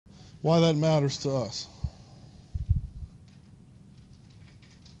why that matters to us.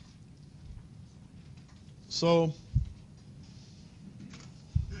 So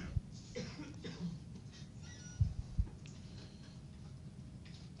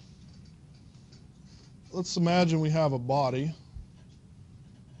let's imagine we have a body.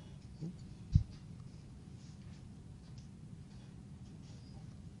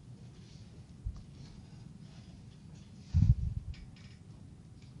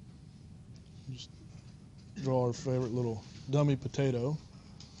 Just draw our favorite little dummy potato.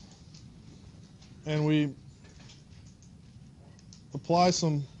 And we apply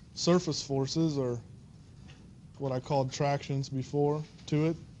some surface forces, or what I called tractions before, to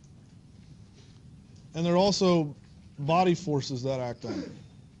it. And there are also body forces that act on it.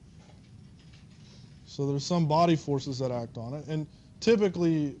 So there's some body forces that act on it. And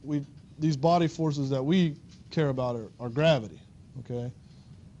typically, these body forces that we care about are gravity, okay?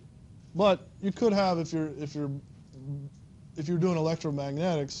 But you could have, if you're doing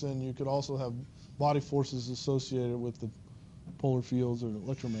electromagnetics, then you could also have body forces associated with the polar fields or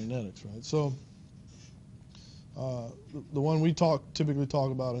electromagnetics, right? So the one we typically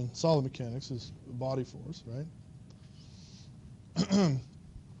talk about in solid mechanics is body force, right?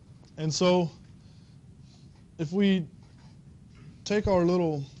 And so if we take our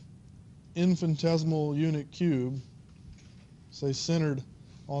little infinitesimal unit cube, say centered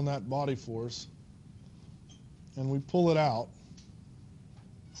on that body force, and we pull it out,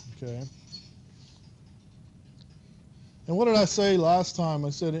 okay? And what did I say last time? I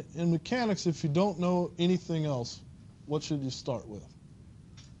said in mechanics, if you don't know anything else, what should you start with?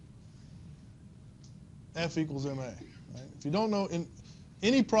 F equals ma. Right? If you don't know in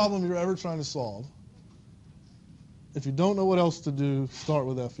any problem you're ever trying to solve, if you don't know what else to do, start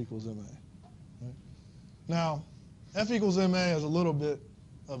with F equals ma. Right? Now, F equals ma is a little bit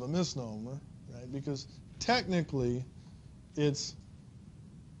of a misnomer, right? Because technically, it's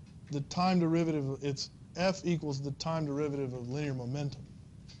the time derivative. It's F equals the time derivative of linear momentum,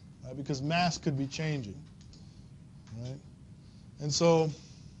 right? Because mass could be changing, right? And so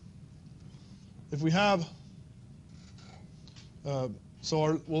if we have,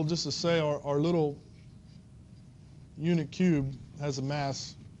 we'll just say our little unit cube has a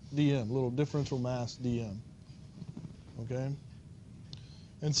mass dm, a little differential mass dm, okay?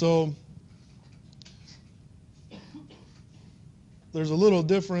 And so there's a little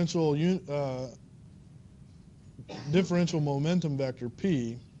differential momentum vector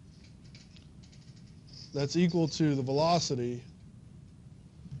p that's equal to the velocity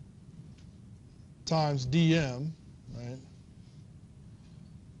times dm, right?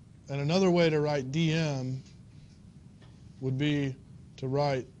 And another way to write dm would be to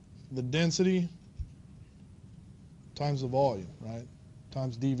write the density times the volume, right?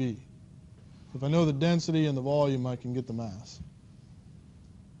 Times dv. If I know the density and the volume, I can get the mass.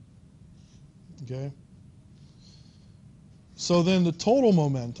 Okay? So then the total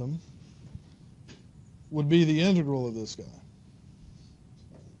momentum would be the integral of this guy.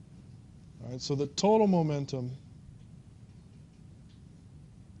 All right, so the total momentum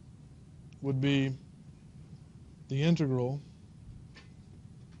would be the integral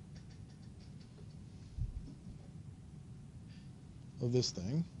of this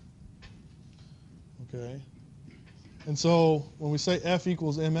thing. Okay? And so when we say F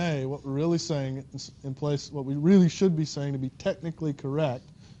equals ma, what we're really saying in place, what we really should be saying to be technically correct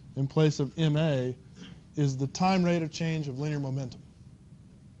in place of ma is the time rate of change of linear momentum.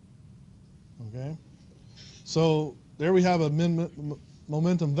 Okay? So there we have a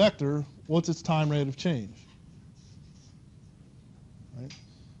momentum vector. What's its time rate of change? Right?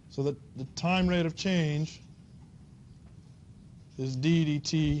 So the time rate of change is d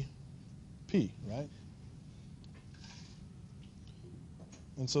dt p, right?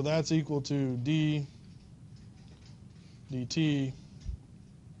 And so that's equal to d dt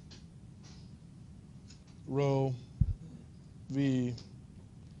rho v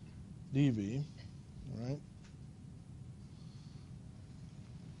dv, all right?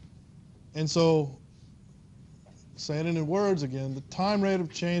 And so, saying it in words again, the time rate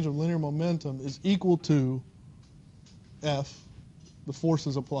of change of linear momentum is equal to F, the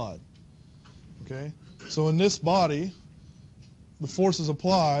forces applied, okay? So in this body, the forces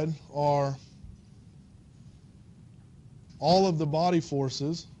applied are all of the body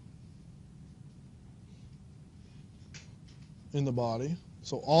forces in the body.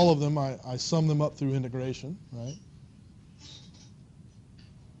 So all of them, I sum them up through integration, right?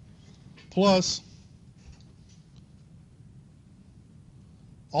 Plus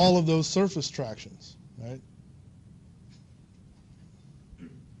all of those surface tractions, right?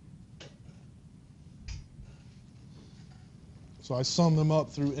 So I sum them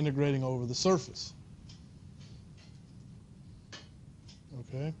up through integrating over the surface.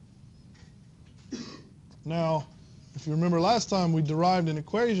 Okay. Now, if you remember last time, we derived an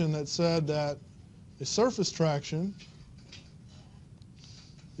equation that said that a surface traction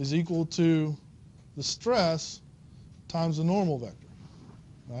is equal to the stress times the normal vector,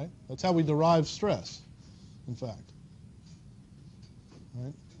 right? That's how we derive stress, in fact,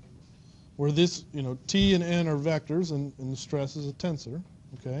 right? Where this, T and N are vectors, and the stress is a tensor,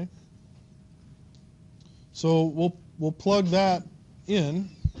 okay? So we'll plug that in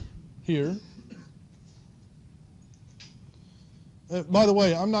here. By the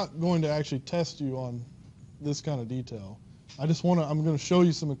way, I'm not going to actually test you on this kind of detail. I'm going to show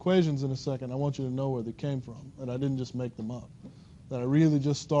you some equations in a second. I want you to know where they came from, that I didn't just make them up, that I really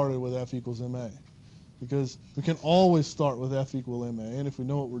just started with F equals ma. Because we can always start with F equal ma, and if we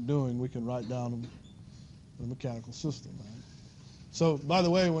know what we're doing, we can write down a mechanical system. Right? So, by the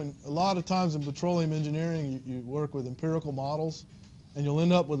way, when a lot of times in petroleum engineering, you work with empirical models, and you'll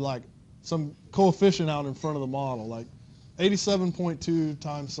end up with like some coefficient out in front of the model, like 87.2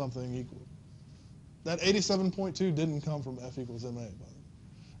 times something equal. That 87.2 didn't come from F equals ma, by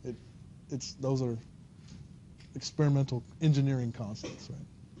the way. Those are experimental engineering constants, right?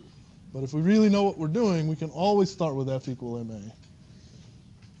 But if we really know what we're doing, we can always start with F equal ma.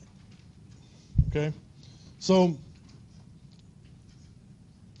 Okay? So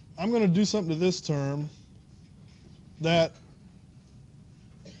I'm going to do something to this term that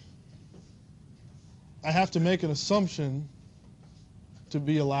I have to make an assumption to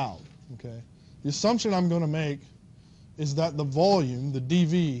be allowed. Okay? The assumption I'm going to make is that the volume, the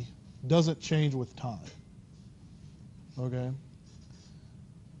dV, doesn't change with time. Okay?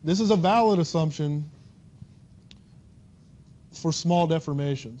 This is a valid assumption for small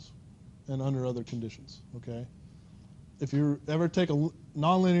deformations and under other conditions. Okay? If you ever take a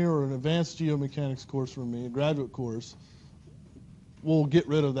nonlinear or an advanced geomechanics course from me, a graduate course, we'll get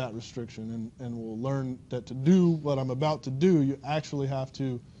rid of that restriction, and we'll learn that to do what I'm about to do, you actually have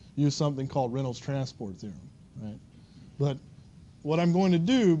to use something called Reynolds transport theorem, right? But what I'm going to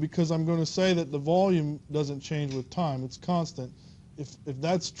do, because I'm going to say that the volume doesn't change with time, it's constant, if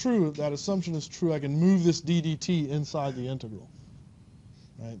that's true, if that assumption is true, I can move this d dt inside the integral,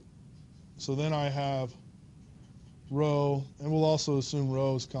 right? So then I have rho, and we'll also assume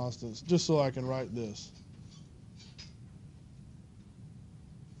rho is constant, just so I can write this.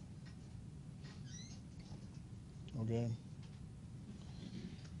 Okay?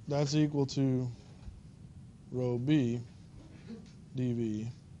 That's equal to rho b dV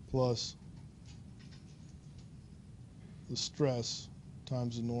plus the stress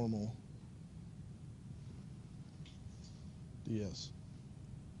times the normal ds.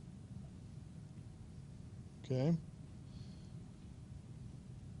 Okay?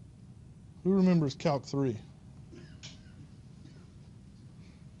 Who remembers Calc 3?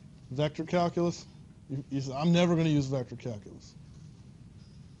 Vector calculus? You say, I'm never going to use vector calculus.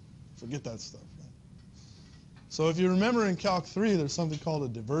 Forget that stuff. Man. So if you remember in Calc 3, there's something called a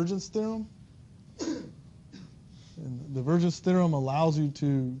divergence theorem. And the divergence theorem allows you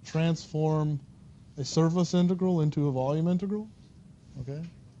to transform a surface integral into a volume integral. Okay?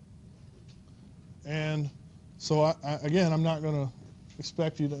 And so, again, I'm not going to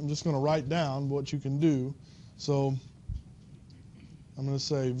expect you to, I'm just going to write down what you can do. So I'm going to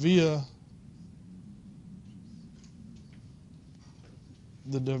say via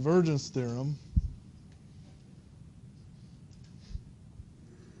the divergence theorem,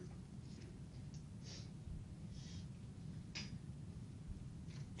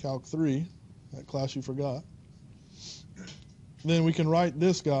 Calc 3, that class you forgot, then we can write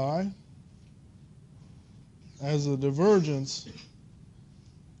this guy as a divergence.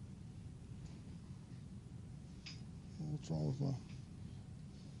 What's wrong with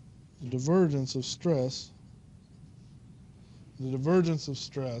my divergence of stress? The divergence of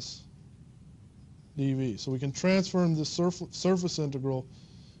stress dV. So we can transform this surface integral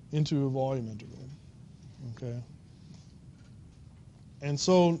into a volume integral. Okay. And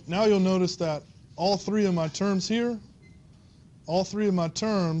so now you'll notice that all three of my terms here, all three of my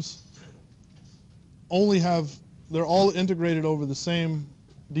terms only have, they're all integrated over the same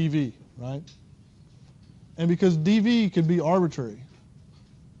dV, right? And because dV could be arbitrary,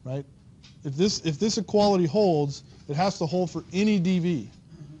 right? If this equality holds, it has to hold for any dV,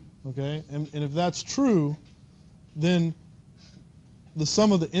 okay? And if that's true, then the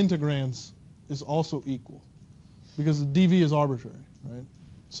sum of the integrands is also equal because the dV is arbitrary, right?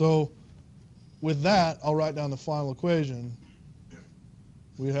 So with that, I'll write down the final equation.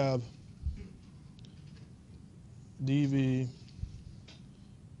 We have dV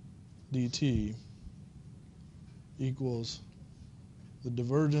dt equals the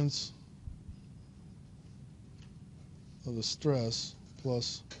divergence of the stress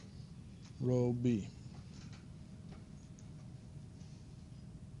plus rho b.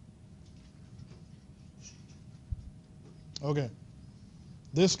 Okay,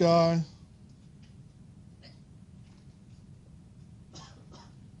 this guy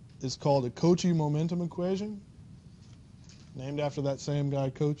is called a Cauchy momentum equation, named after that same guy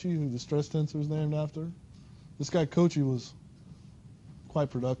Cauchy, who the stress tensor is named after. This guy Cauchy was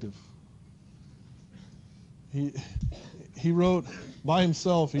quite productive. He wrote by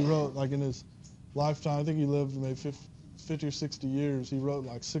himself. He wrote, like, in his lifetime, I think he lived maybe 50 or 60 years. He wrote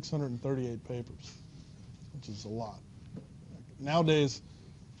like 638 papers, which is a lot. Nowadays,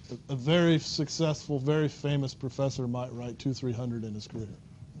 a very successful, very famous professor might write 200-300 in his career.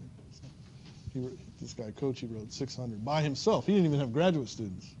 This guy Cauchy wrote 600 by himself. He didn't even have graduate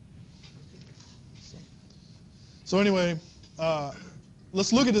students. So anyway,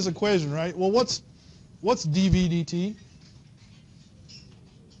 let's look at this equation, right? Well, what's dv dt?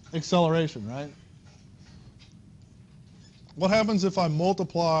 Acceleration, right? What happens if I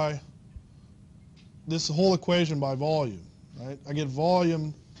multiply this whole equation by volume, right? I get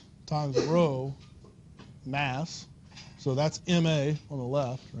volume times rho, mass, so that's ma on the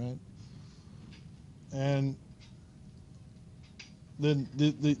left, right? And then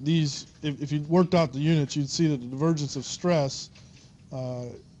these, if you worked out the units, you'd see that the divergence of stress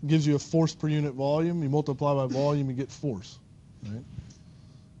gives you a force per unit volume. You multiply by volume, you get force, right?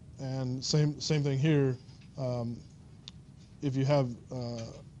 And same thing here. If you have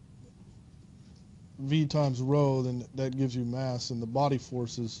V times rho, then that gives you mass, and the body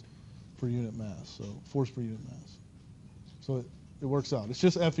force is per unit mass, so force per unit mass. So it works out. It's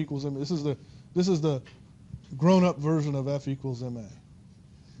just F equals ma. This is the grown-up version of F equals ma.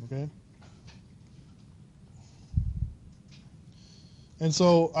 Okay. And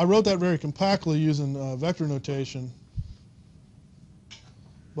so I wrote that very compactly using vector notation.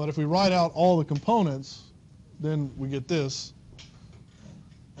 But if we write out all the components, then we get this.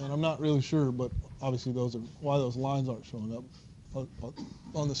 And I'm not really sure, but obviously those are why those lines aren't showing up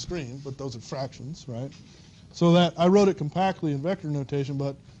on the screen, but those are fractions, right? So that I wrote it compactly in vector notation,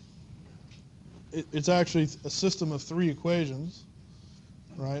 but it's actually a system of 3 equations,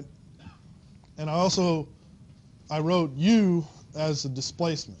 right? And I wrote u as a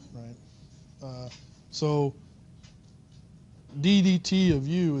displacement, right? So d dt of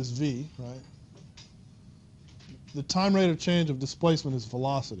u is v, right? The time rate of change of displacement is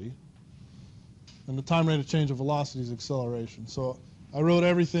velocity, and the time rate of change of velocity is acceleration. So I wrote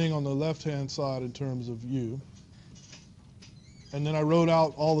everything on the left-hand side in terms of u, and then I wrote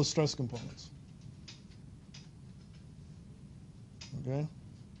out all the stress components. Okay?